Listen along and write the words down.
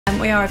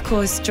We are, of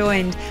course,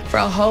 joined for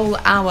a whole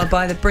hour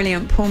by the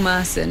brilliant Paul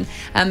Merson.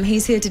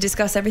 He's here to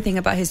discuss everything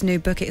about his new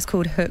book. It's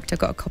called Hooked. I've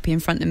got a copy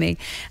in front of me.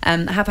 I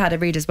have had a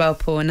read as well,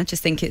 Paul, and I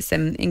just think it's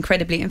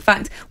incredibly... In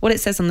fact, what it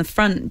says on the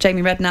front,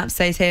 Jamie Redknapp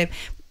says here,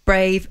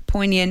 brave,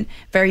 poignant,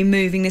 very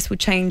moving. This will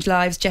change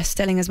lives. Jess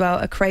Stelling as well,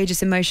 a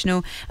courageous,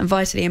 emotional and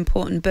vitally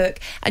important book.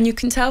 And you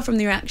can tell from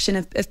the reaction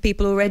of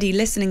people already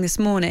listening this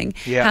morning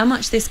how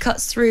much this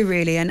cuts through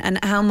really, and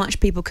how much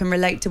people can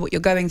relate to what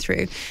you're going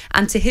through.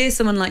 And to hear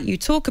someone like you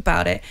talk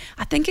about it,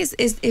 I think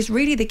is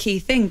really the key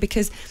thing,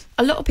 because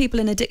a lot of people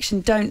in addiction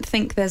don't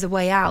think there's a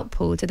way out,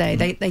 Paul, today.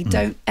 They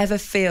don't ever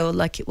feel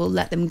like it will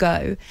let them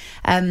go.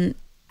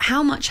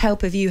 How much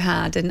help have you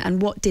had,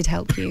 and what did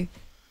help you?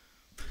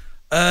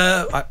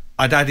 I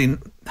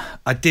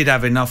did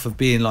have enough of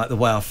being like the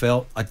way I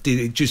felt.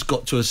 It just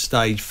got to a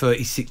stage,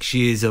 36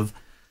 years of,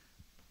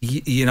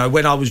 you know,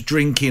 when I was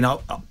drinking, I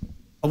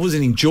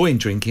wasn't enjoying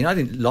drinking. I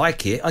didn't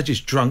like it. I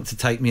just drunk to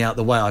take me out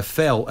the way I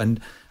felt,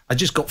 and I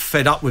just got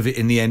fed up with it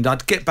in the end.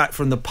 I'd get back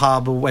from the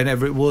pub or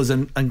whenever it was,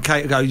 and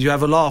Kate would go, "Did you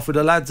have a laugh with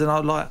the lads?" And I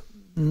was like,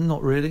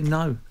 "Not really,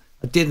 no.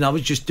 I didn't. I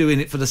was just doing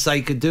it for the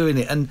sake of doing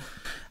it."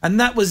 And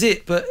that was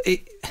it. But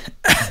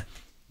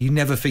you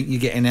never think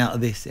you're getting out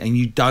of this, and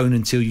you don't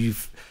until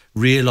you've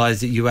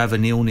realised that you have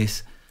an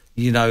illness.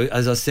 You know,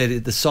 as I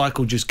said, the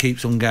cycle just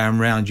keeps on going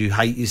round. You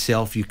hate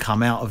yourself, you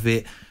come out of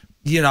it.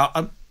 You know,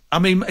 I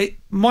mean,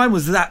 mine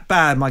was that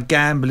bad. My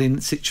gambling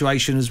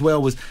situation as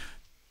well was...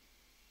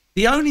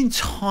 The only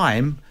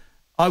time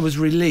I was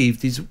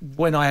relieved is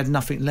when I had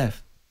nothing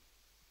left.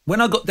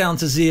 When I got down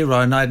to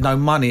zero and I had no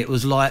money, it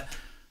was like,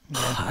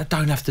 I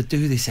don't have to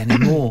do this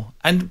anymore.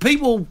 And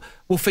people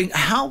will think,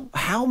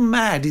 how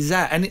mad is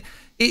that? And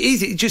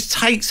it just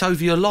takes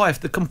over your life.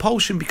 The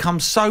compulsion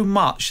becomes so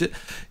much that,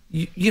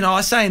 you know,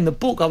 I say in the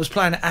book, I was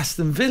playing at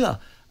Aston Villa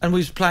and we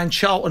was playing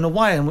Charlton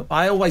away, and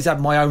I always had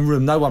my own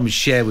room. No one would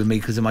share with me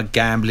because of my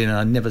gambling, and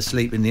I never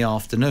sleep in the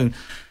afternoon.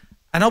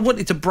 And I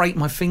wanted to break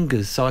my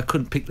fingers so I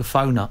couldn't pick the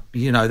phone up.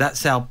 You know,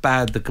 that's how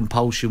bad the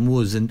compulsion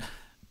was. And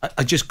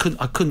I just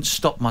couldn't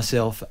stop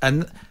myself.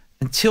 And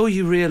until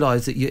you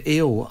realise that you're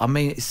ill, I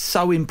mean, it's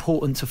so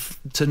important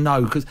to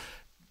know, because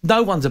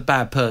no one's a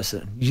bad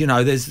person. You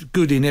know, there's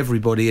good in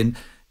everybody, and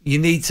you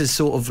need to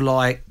sort of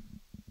like,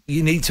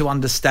 you need to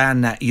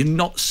understand that you're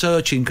not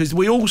searching, because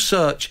we all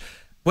search.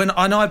 And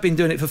I've been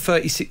doing it for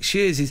 36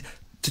 years, is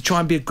to try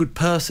and be a good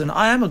person.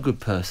 I am a good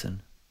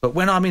person, but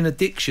when I'm in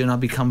addiction, I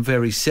become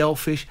very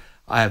selfish.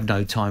 I have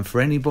no time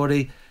for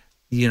anybody.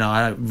 You know,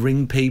 I don't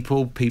ring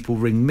people. People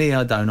ring me.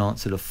 I don't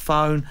answer the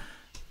phone.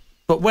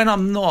 But when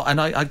I'm not, and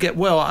I get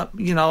well,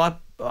 you know,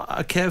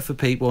 I care for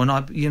people, and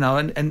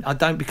and I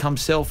don't become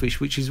selfish,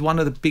 which is one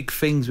of the big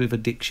things with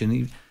addiction.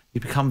 You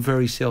become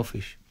very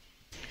selfish.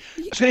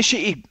 I was going to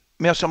say to you,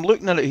 Merson, I'm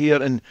looking at it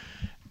here, and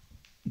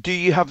do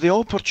you have the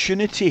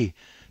opportunity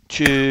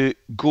to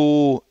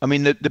go? I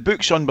mean, the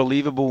book's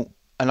unbelievable,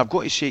 and I've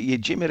got to say to you,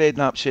 Jamie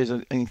Redknapp says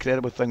an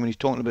incredible thing when he's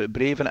talking about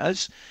brave, and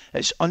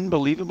it's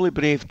unbelievably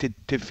brave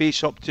to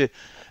face up to.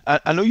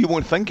 I know you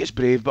won't think it's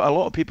brave, but a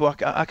lot of people,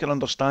 I can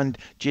understand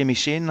Jamie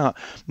saying that.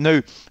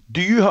 Now,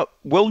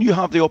 will you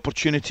have the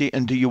opportunity,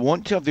 and do you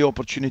want to have the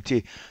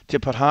opportunity to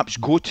perhaps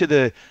go to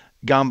the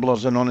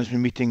Gamblers Anonymous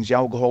meetings, the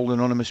Alcohol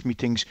Anonymous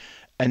meetings,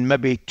 and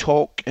maybe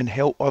talk and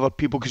help other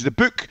people? Because the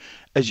book,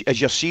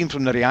 as you're seeing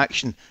from the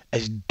reaction,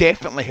 is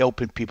definitely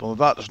helping people. Of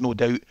that, there's no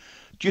doubt.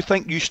 Do you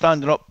think you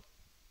standing up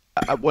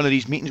at one of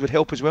these meetings would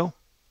help as well?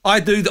 I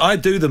do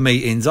the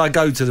meetings. I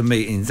go to the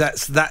meetings.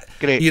 That's that.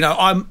 Great. You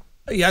know,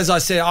 as I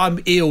said, I'm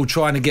ill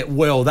trying to get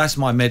well. That's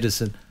my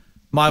medicine.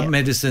 My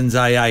medicine's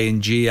AA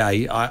and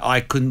GA.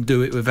 I couldn't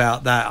do it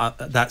without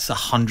that. That's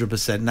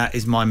 100%. That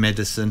is my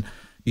medicine.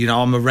 You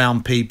know, I'm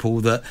around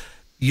people that,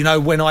 you know,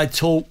 when I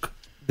talk,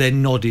 they're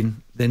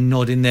nodding. They're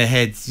nodding their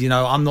heads. You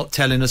know, I'm not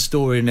telling a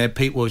story and there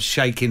people are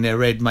shaking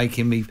their head,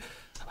 making me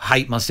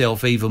hate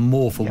myself even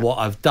more for what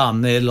I've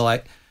done. They're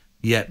like,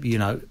 you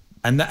know,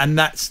 and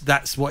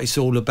that's what it's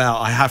all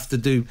about. I have to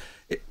do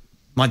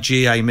my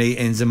GA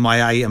meetings and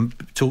my A, and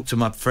talk to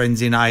my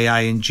friends in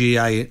AA and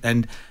GA,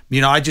 and you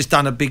know, I just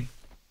done a big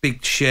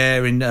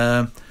share in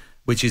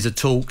which is a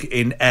talk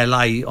in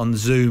LA on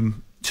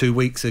Zoom 2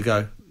 weeks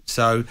ago.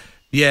 So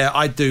yeah,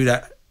 I do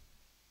that.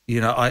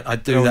 You know, I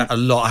do that a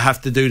lot. I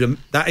have to do them.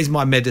 That is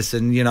my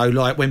medicine. You know,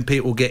 like when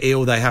people get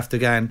ill, they have to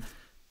go and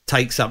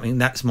take something.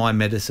 That's my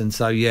medicine.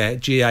 So yeah,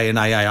 GA and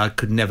AA, I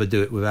could never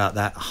do it without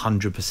that.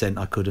 100%,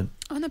 I couldn't.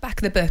 On the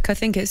back of the book, I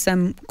think it's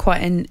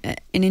quite an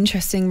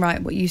interesting,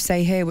 right, what you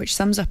say here, which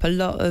sums up a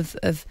lot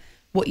of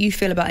what you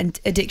feel about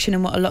addiction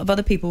and what a lot of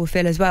other people will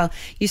feel as well.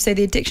 You say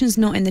the addiction's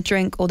not in the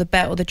drink or the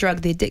bet or the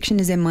drug. The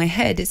addiction is in my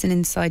head. It's an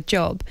inside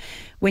job.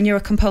 When you're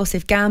a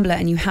compulsive gambler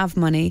and you have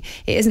money,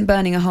 it isn't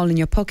burning a hole in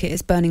your pocket,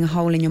 it's burning a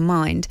hole in your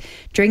mind.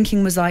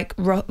 Drinking was like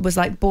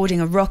boarding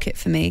a rocket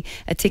for me,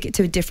 a ticket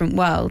to a different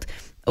world.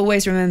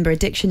 always remember,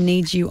 addiction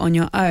needs you on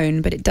your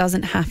own, but it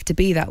doesn't have to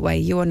be that way.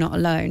 You're not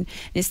alone. And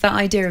it's that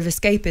idea of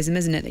escapism,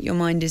 isn't it? That your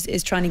mind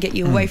is trying to get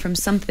you away from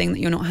something that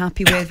you're not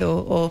happy with,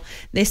 or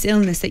this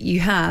illness that you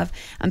have,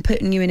 and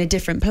putting you in a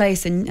different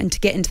place. And to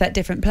get into that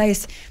different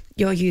place,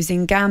 you're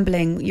using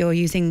gambling, you're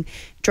using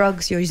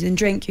drugs, you're using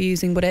drink, you're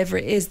using whatever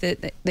it is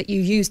that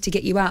you use to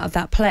get you out of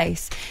that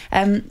place.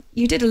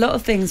 You did a lot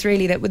of things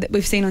really that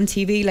we've seen on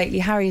TV lately.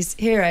 Harry's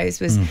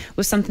Heroes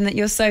was something that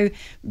you're so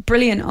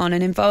brilliant on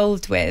and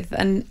involved with,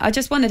 and I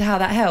just wondered how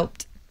that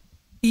helped.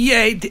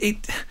 Yeah,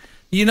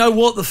 you know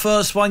what, the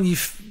first one,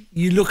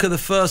 you look at the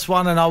first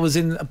one, and I was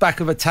in the back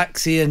of a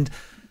taxi and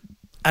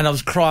I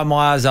was crying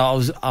my eyes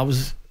out. I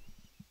was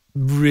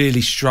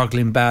really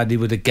struggling badly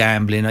with the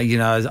gambling, you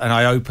know, and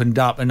I opened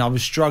up and I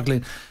was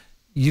struggling.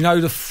 You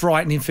know, the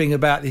frightening thing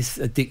about this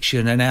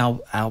addiction and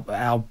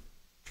how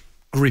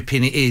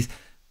gripping it is,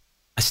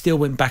 I still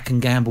went back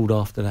and gambled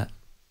after that,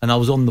 and I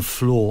was on the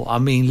floor. I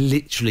mean,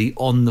 literally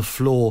on the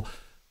floor,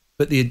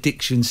 but the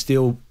addiction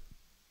still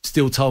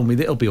told me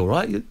that it'll be all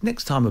right.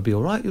 Next time it'll be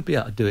all right. You'll be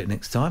able to do it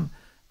next time.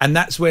 And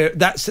that's where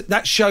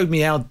that showed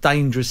me how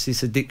dangerous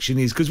this addiction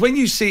is, because when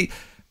you see,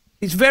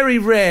 it's very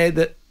rare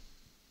that,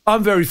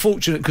 I'm very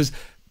fortunate because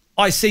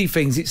I see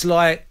things. It's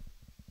like,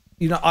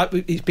 you know,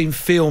 it's been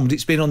filmed,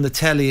 it's been on the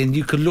telly, and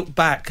you can look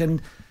back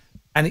and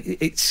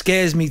it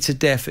scares me to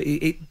death.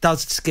 It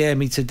does scare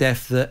me to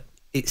death that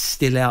it's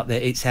still out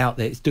there. It's out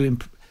there. It's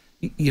doing,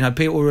 you know,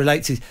 people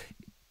relate to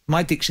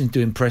my addiction's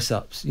doing press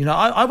ups. You know,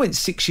 I went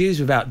 6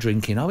 years without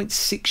drinking. I went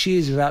 6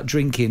 years without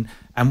drinking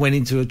and went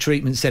into a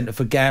treatment centre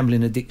for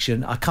gambling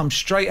addiction. I come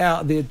straight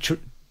out of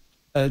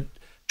the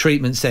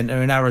treatment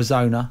centre in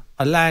Arizona.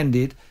 I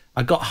landed.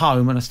 I got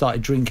home and I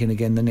started drinking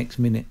again the next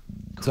minute.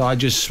 So I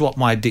just swapped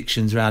my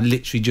addictions around,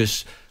 literally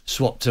just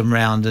swapped them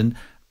around. And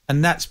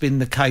that's been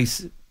the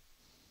case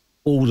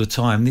all the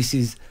time.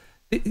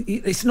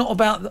 It's not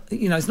about,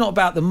 you know, it's not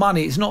about the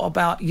money. It's not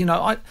about, you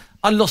know,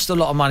 I lost a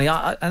lot of money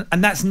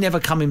and that's never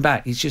coming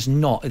back. It's just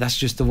not, that's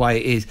just the way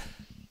it is.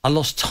 I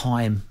lost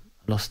time.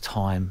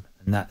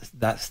 And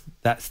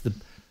that's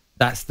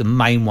the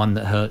main one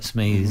that hurts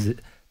me, is that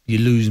you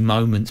lose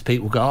moments.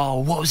 People go, oh,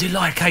 what was it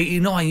like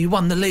 89? You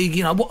won the league.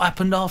 You know, what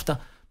happened after?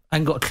 I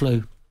ain't got a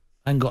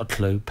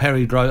clue.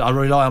 Perry Droves, I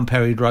rely on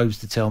Perry Droves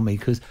to tell me,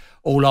 because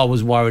all I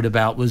was worried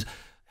about was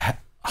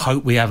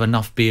hope we have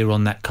enough beer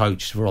on that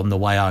coach for on the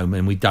way home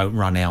and we don't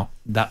run out.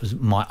 That was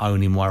my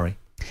only worry.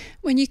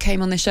 When you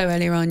came on the show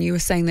earlier on, you were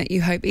saying that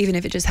you hope, even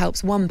if it just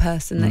helps one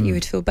person, that you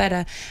would feel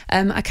better.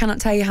 I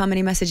cannot tell you how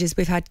many messages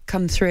we've had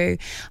come through.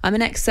 I'm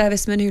an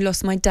ex-serviceman who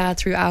lost my dad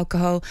through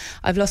alcohol.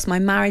 I've lost my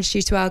marriage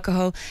due to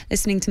alcohol.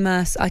 Listening to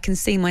Merce, I can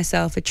see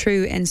myself, a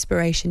true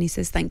inspiration. He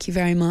says, thank you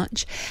very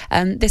much.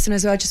 This one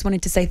as well, I just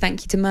wanted to say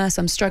thank you to Merce.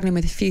 I'm struggling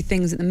with a few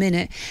things at the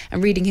minute,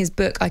 and reading his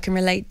book, I can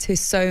relate to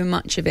so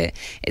much of it.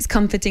 It's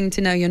comforting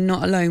to know you're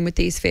not alone with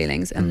these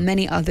feelings, and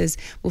many others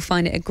will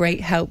find it a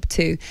great help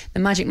too. The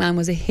Magic Man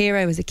was a hero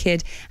as a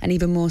kid, and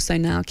even more so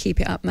now. Keep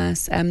it up,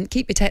 Merce.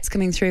 Keep your texts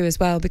coming through as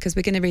well, because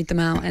we're going to read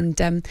them out.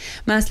 And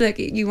Merce, look,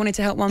 you wanted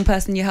to help one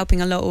person, you're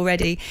helping a lot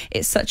already.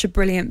 It's such a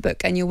brilliant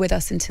book, and you're with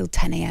us until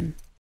 10 a.m.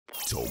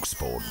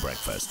 talkSPORT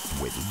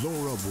Breakfast with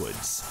Laura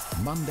Woods,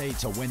 Monday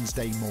to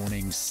Wednesday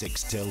mornings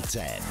 6 till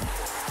 10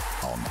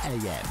 on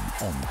AM,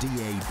 on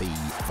DAB,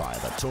 via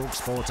the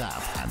talkSPORT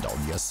app and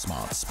on your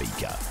smart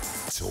speaker.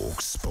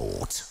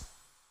 talkSPORT.